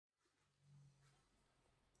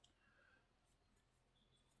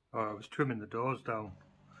I was trimming the doors down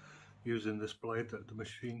using this blade that the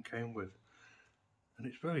machine came with, and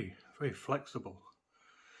it's very flexible.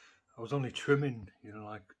 I was only trimming, you know,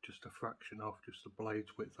 like just a fraction off, just the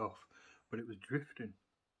blade's width off, but it was drifting.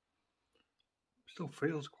 Still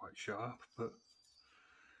feels quite sharp, but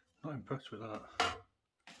not impressed with that.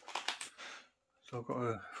 So I've got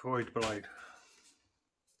a Freud blade.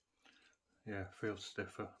 Yeah, feels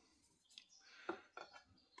stiffer.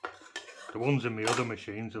 The ones in my other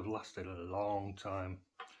machines have lasted a long time,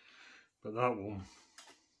 but that one,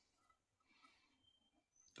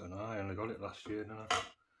 don't know, I only got it last year, didn't I?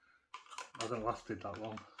 It hasn't lasted that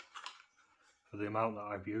long for the amount that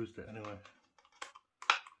I've used it anyway.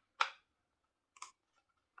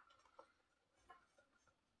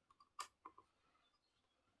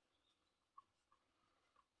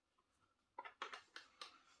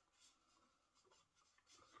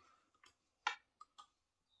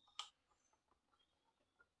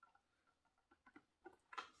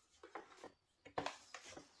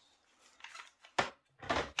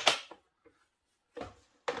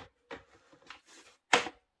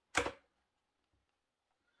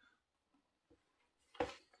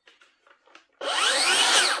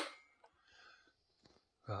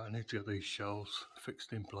 Right, I need to get these shelves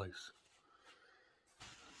fixed in place.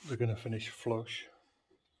 They're going to finish flush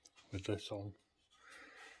with this on.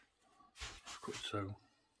 I've got two.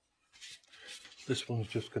 This one's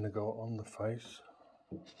just going to go on the face,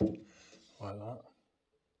 like that.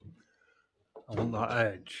 I want that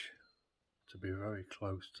edge to be very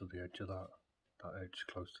close to the edge of that. That edge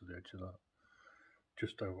close to the edge of that.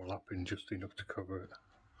 Just overlapping, just enough to cover it.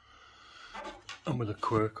 And with a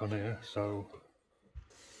quirk on here, so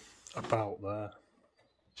about there.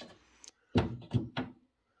 But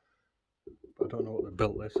I don't know what they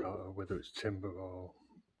built this out of, whether it's timber or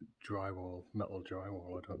drywall, metal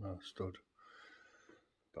drywall, I don't know, stud.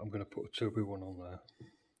 But I'm going to put a 2x1 on there,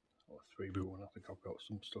 or 3x1, I think I've got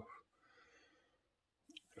some stuff.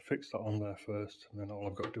 I fix that on there first, and then all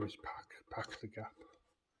I've got to do is pack the gap,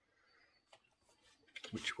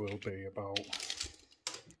 which will be about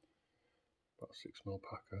 6mm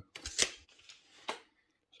packer.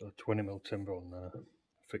 So 20mm timber on there,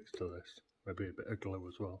 fixed to this, maybe a bit of glue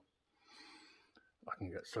as well. I can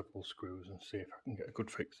get several screws and see if I can get a good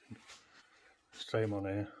fixing. Same on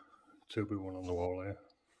here, 2x1 on the wall here.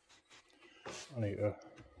 I need to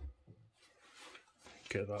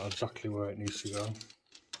get that exactly where it needs to go.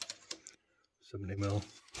 70mm.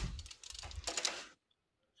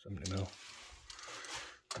 And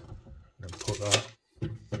then put that.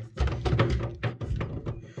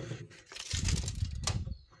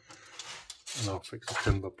 And I'll fix the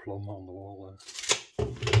timber plumb on the wall there.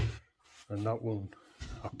 And that one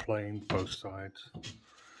I planed both sides,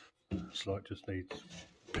 so it just needs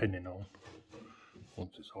pinning on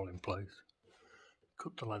once it's all in place.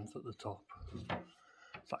 Cut the length at the top.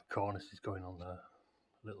 That cornice is going on there.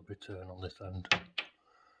 A little bit turn on this end.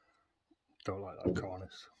 Don't like that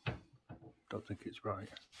cornice. Don't think it's right.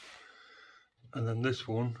 And then this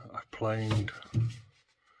one I planed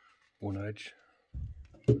one edge.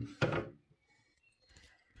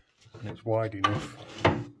 And it's wide enough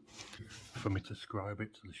for me to scribe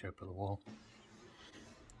it to the shape of the wall.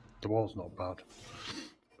 The wall's not bad,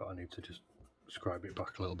 but I need to just scribe it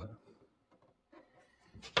back a little bit.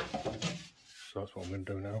 So that's what I'm going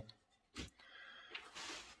to do now.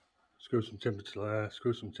 Screw some timber to there,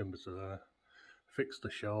 screw some timber to there, fix the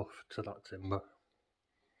shelf to that timber,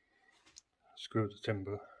 screw the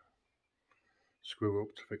timber, screw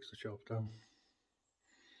up to fix the shelf down.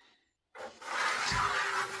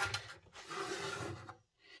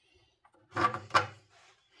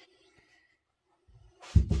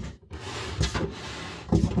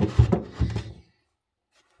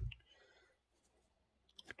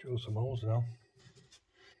 Drill some holes now.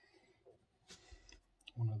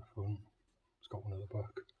 One at the front, it's got one at the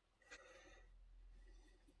back.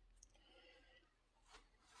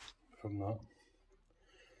 From that, I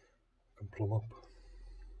can plumb up.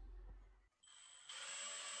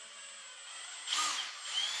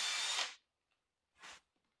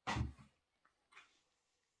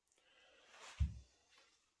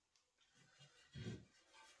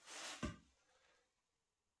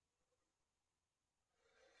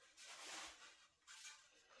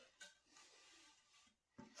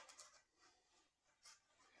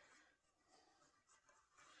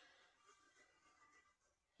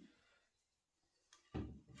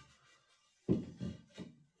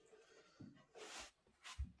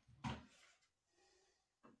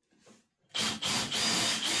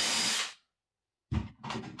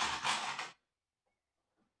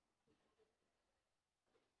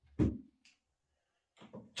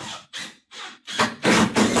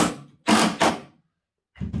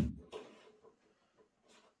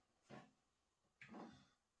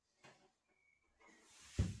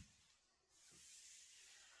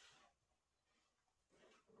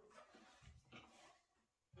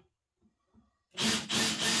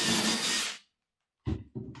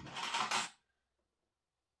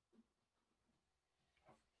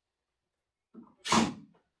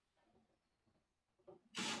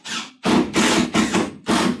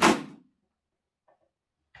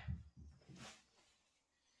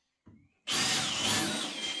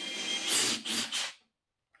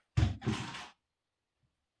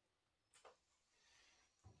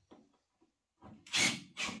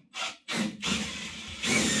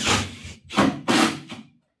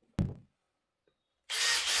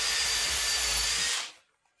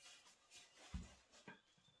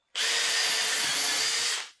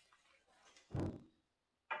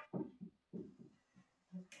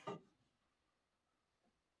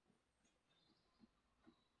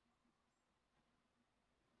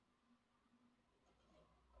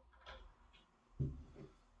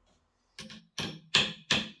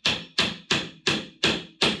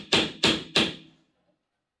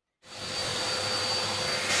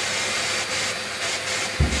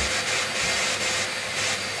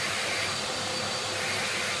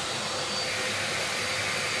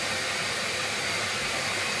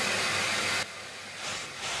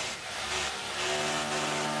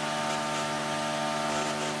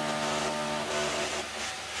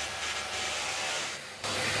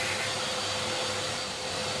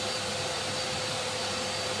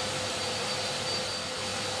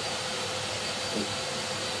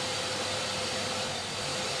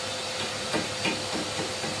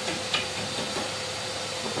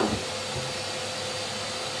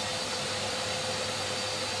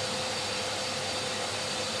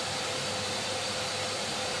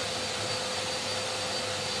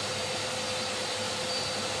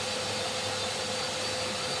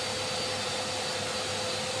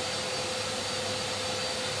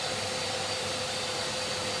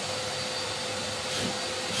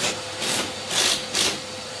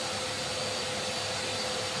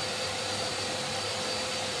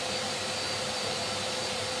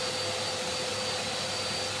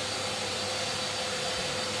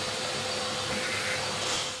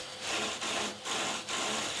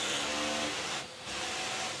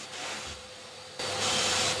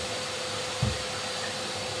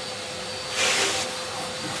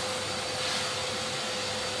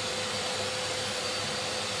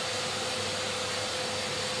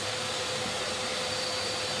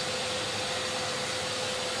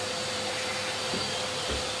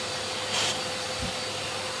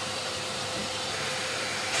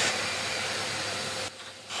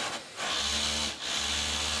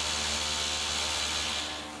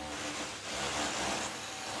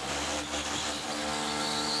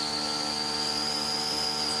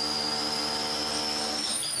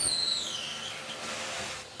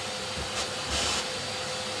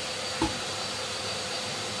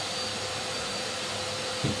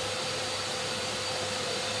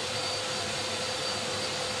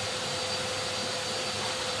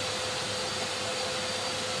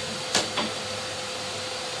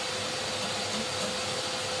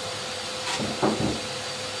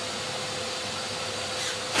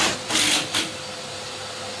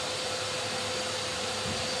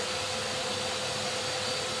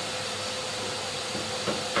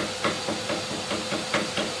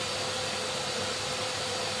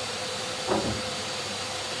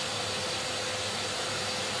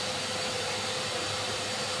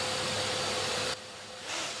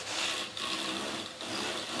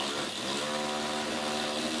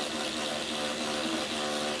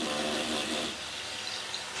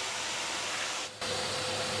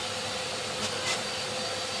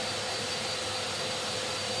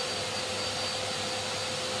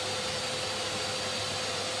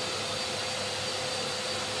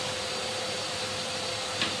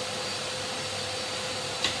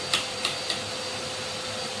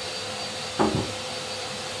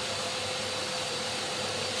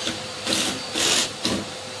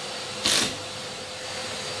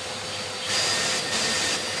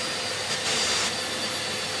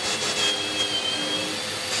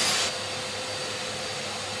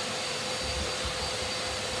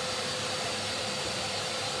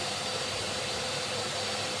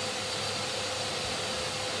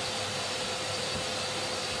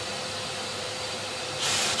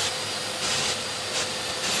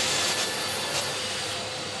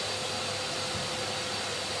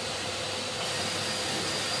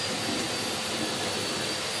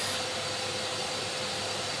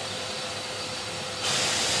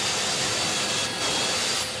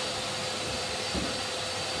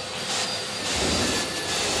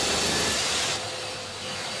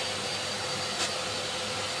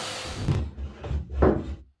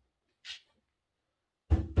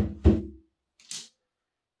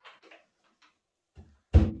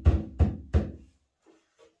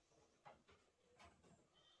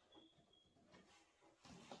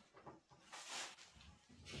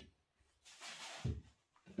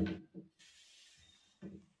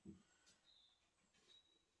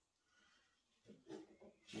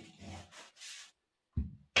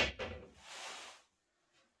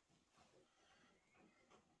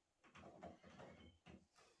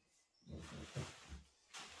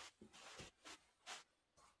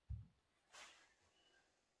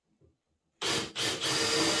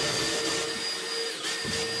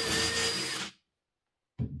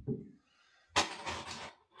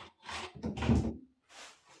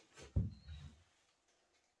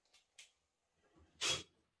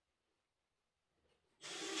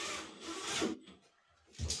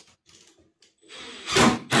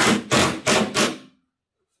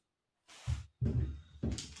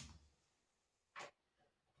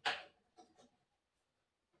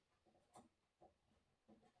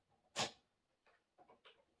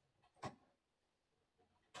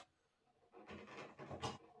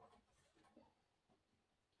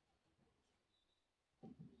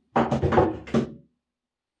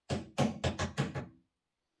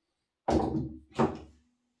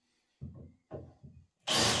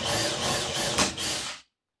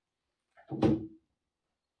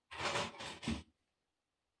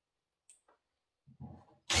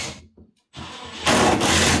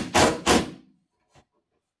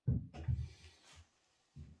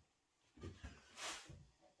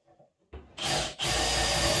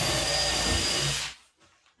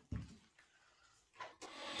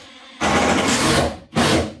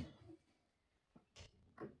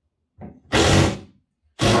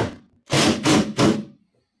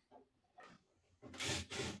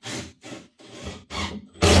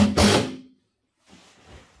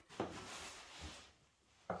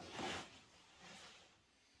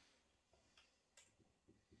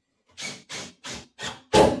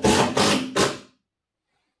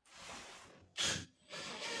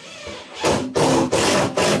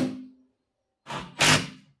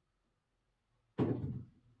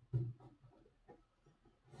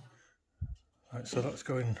 Right, so that's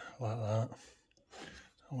going like that.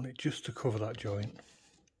 I want it just to cover that joint.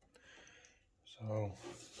 So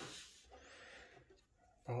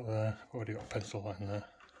about there, I've already got a pencil line there.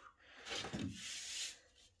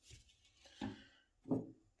 I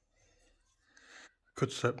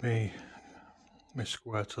could set my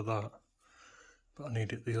square to that, but I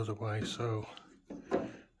need it the other way, so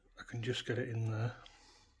I can just get it in there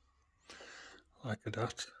like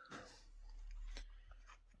that.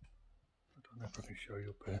 I don't know if I can show you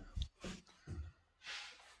up here,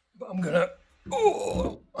 but I'm gonna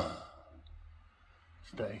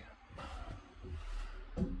stay.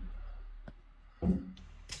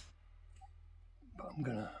 But I'm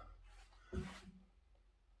gonna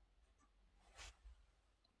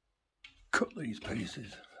cut these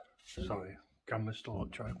pieces. Sorry, camera's still on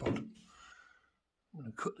tripod. I'm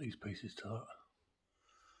gonna cut these pieces to that,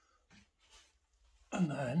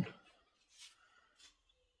 and then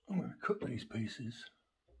I'm gonna cut these pieces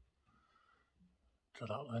to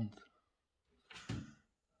that length.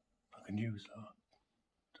 I can use that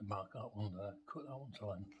to mark that one there, cut that one to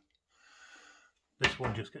length. This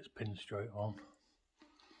one just gets pinned straight on.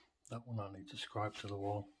 That one I need to scribe to the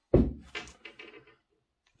wall. You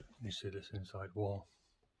see this inside wall.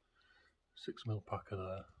 6mm packer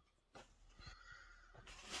there.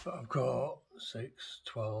 But I've got 6,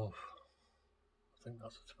 12, I think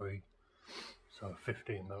that's a 3. So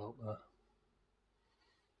 15mm up there.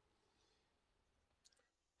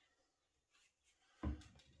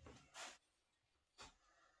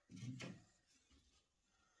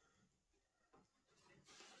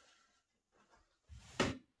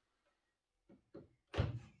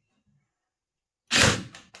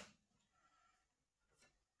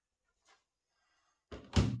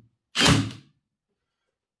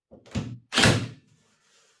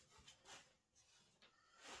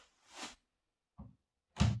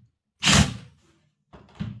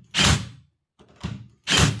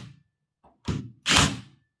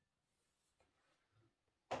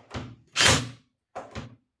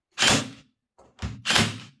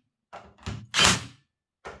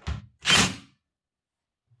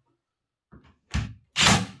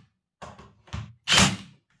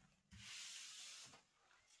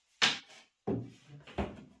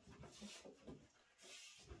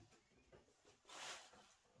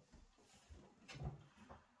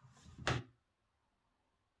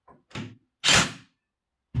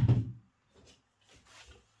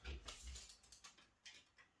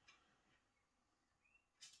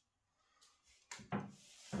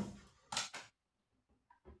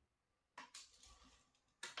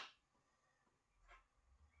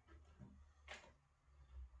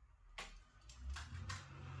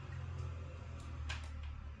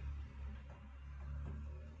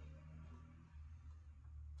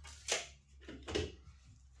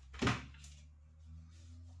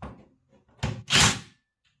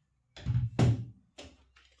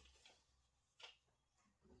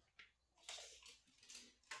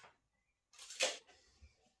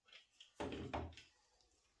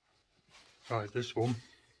 Right, this one,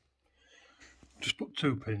 just put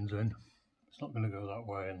 2 pins in. It's not going to go that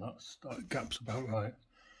way, and that gap's about right.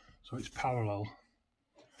 So it's parallel.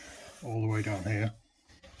 all the way down here.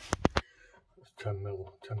 That's 10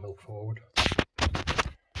 mil forward.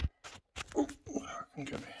 Oh, I can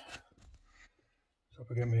get me. So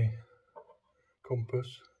if I get me compass,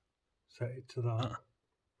 set it to that,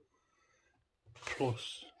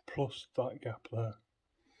 plus that gap there.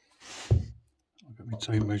 I'll get my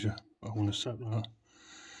tape measure. I want to set that.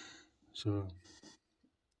 So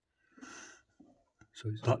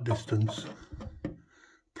it's that distance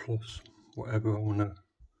plus whatever I want to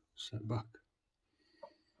set back,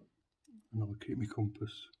 and I'll keep my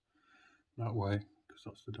compass that way because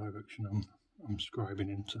that's the direction I'm scribing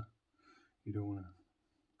into. You don't want to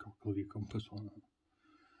cockle your compass like that.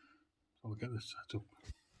 So I'll get this set up.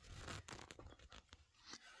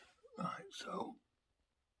 Right, so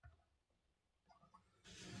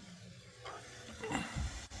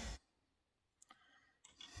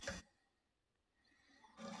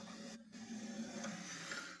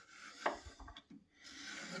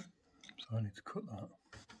I need to cut that.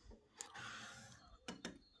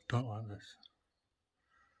 Don't like this.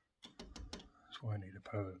 That's why I need a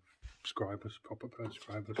pair of scribes, proper pair of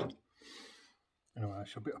scribes. Anyway, I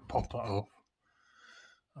should be able to pop that off,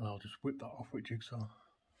 and I'll just whip that off with jigsaw.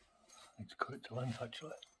 I need to cut it to length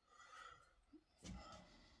actually.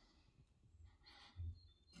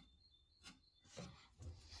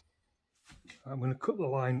 I'm going to cut the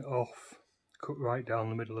line off, cut right down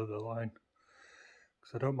the middle of the line,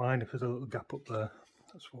 because I don't mind if there's a little gap up there.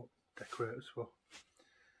 That's what decorators for.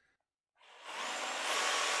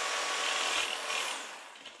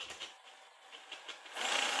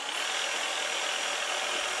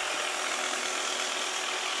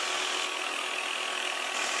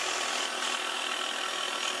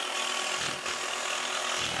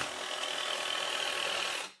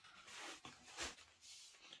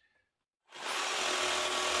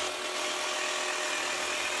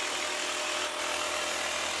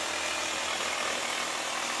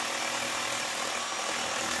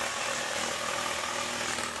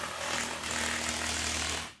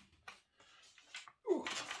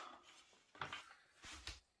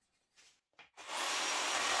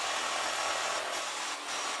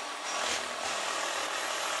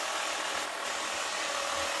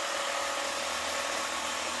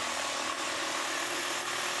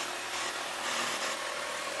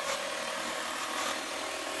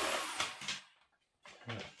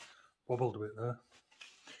 Wobbled a bit there.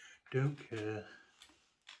 Don't care.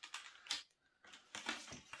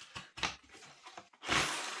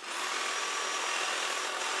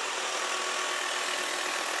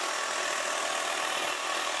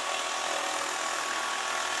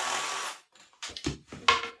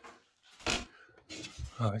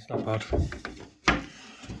 Oh, it's not bad.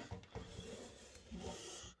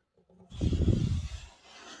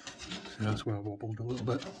 See, that's where I wobbled a little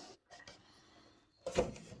bit.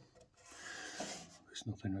 It's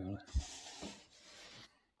nothing really.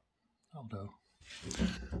 I'll do.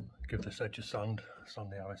 Give this edge a sand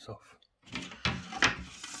the ice off.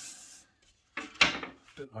 A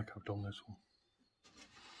bit like I've done this one.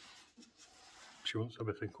 She wants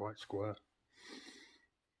everything quite square.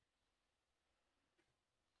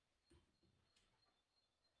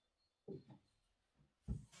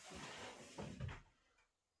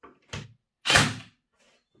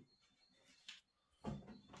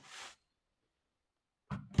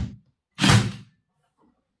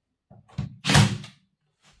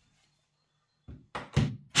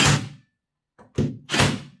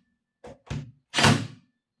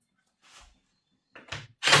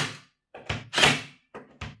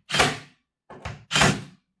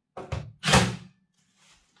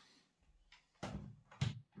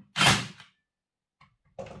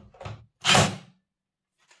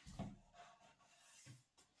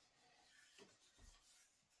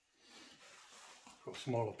 Got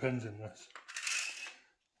smaller pins in this,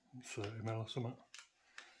 30mm or something.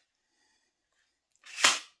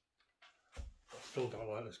 I still don't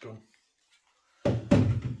like this gun.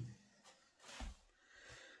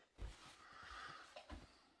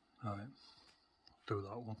 Alright, do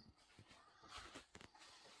that one.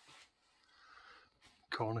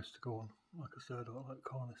 Cornice to go on. Like I said, I don't like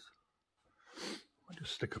cornice. I'll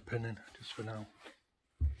just stick a pin in just for now.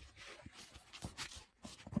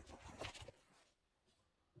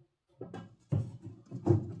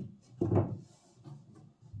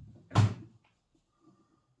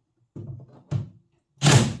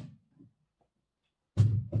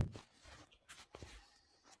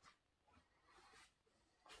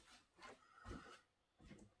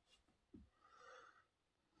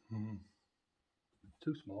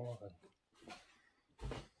 Too small, I think.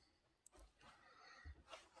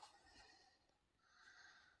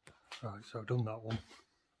 Right, so I've done that one.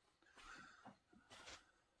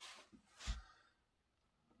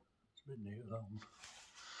 bit neater, that one.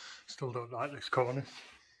 Still don't like this cornice.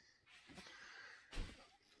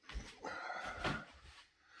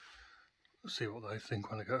 Let's see what they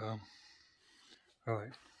think when I get home.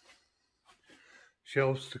 Right,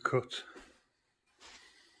 shelves to cut.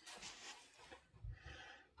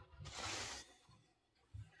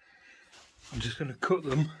 I'm just going to cut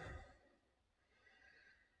them,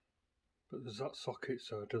 but there's that socket,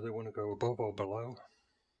 so do they want to go above or below?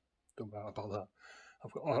 Don't matter about that.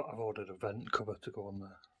 I've ordered a vent cover to go on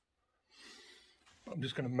there. I'm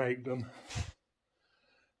just going to make them,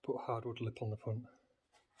 put hardwood lip on the front.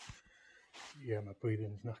 Yeah, my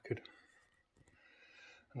breathing's knackered.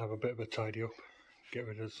 And have a bit of a tidy up, get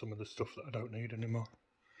rid of some of the stuff that I don't need anymore,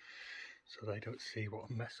 so they don't see what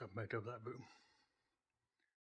a mess I've made of that room.